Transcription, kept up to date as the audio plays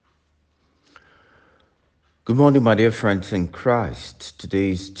Good morning, my dear friends in Christ. Today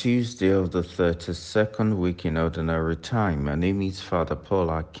is Tuesday of the 32nd week in Ordinary Time. My name is Fada Paul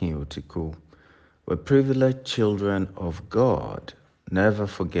Akinyotiku. We're privileged children of God. Never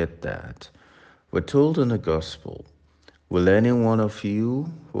forget that. We're told in the Gospel, will any one of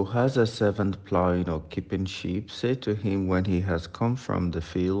you who has a servant plowing or keeping sheep say to him when he has come from the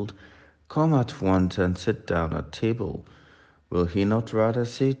field, come at once and sit down at table? Will he not rather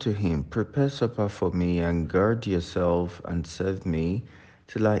say to him, prepare supper for me and gird yourself and serve me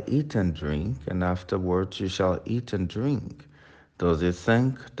till I eat and drink, and afterwards you shall eat and drink? Does he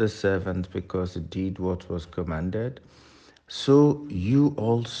thank the servant because he did what was commanded? So you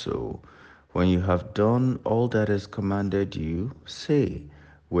also, when you have done all that is commanded you, say,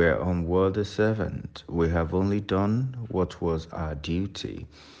 we are unworthy servant. We have only done what was our duty.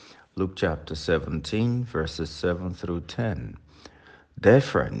 Luke chapter 17, verses 7 through 10. Dear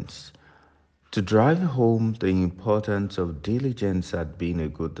friends, to drive home the importance of diligence at being a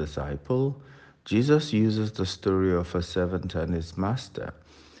good disciple, Jesus uses the story of a servant and his master.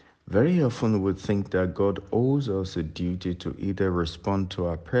 Very often we think that God owes us a duty to either respond to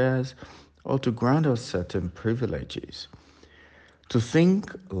our prayers or to grant us certain privileges. To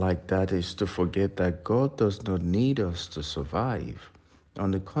think like that is to forget that God does not need us to survive. On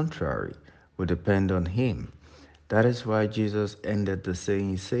the contrary, we depend on Him. That is why Jesus ended the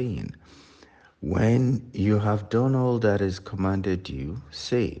saying, when you have done all that is commanded you,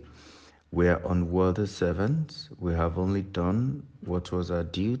 say, we are unworthy servants, we have only done what was our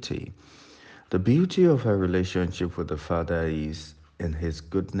duty. The beauty of our relationship with the Father is in His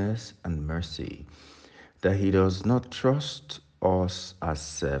goodness and mercy, that He does not trust us as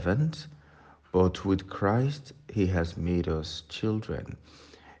servants, but with Christ He has made us children,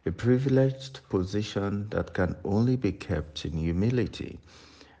 a privileged position that can only be kept in humility.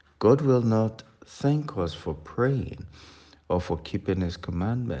 God will not thank us for praying or for keeping His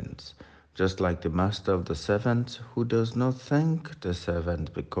commandments, just like the master of the servant who does not thank the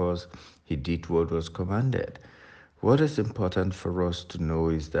servant because he did what was commanded. What is important for us to know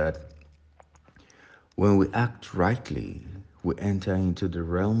is that when we act rightly, we enter into the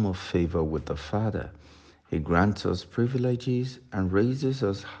realm of favor with the Father. He grants us privileges and raises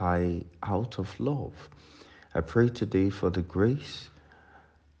us high out of love. I pray today for the grace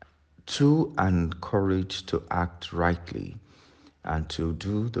to and courage to act rightly and to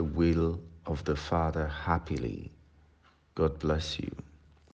do the will of the Father happily. God bless you.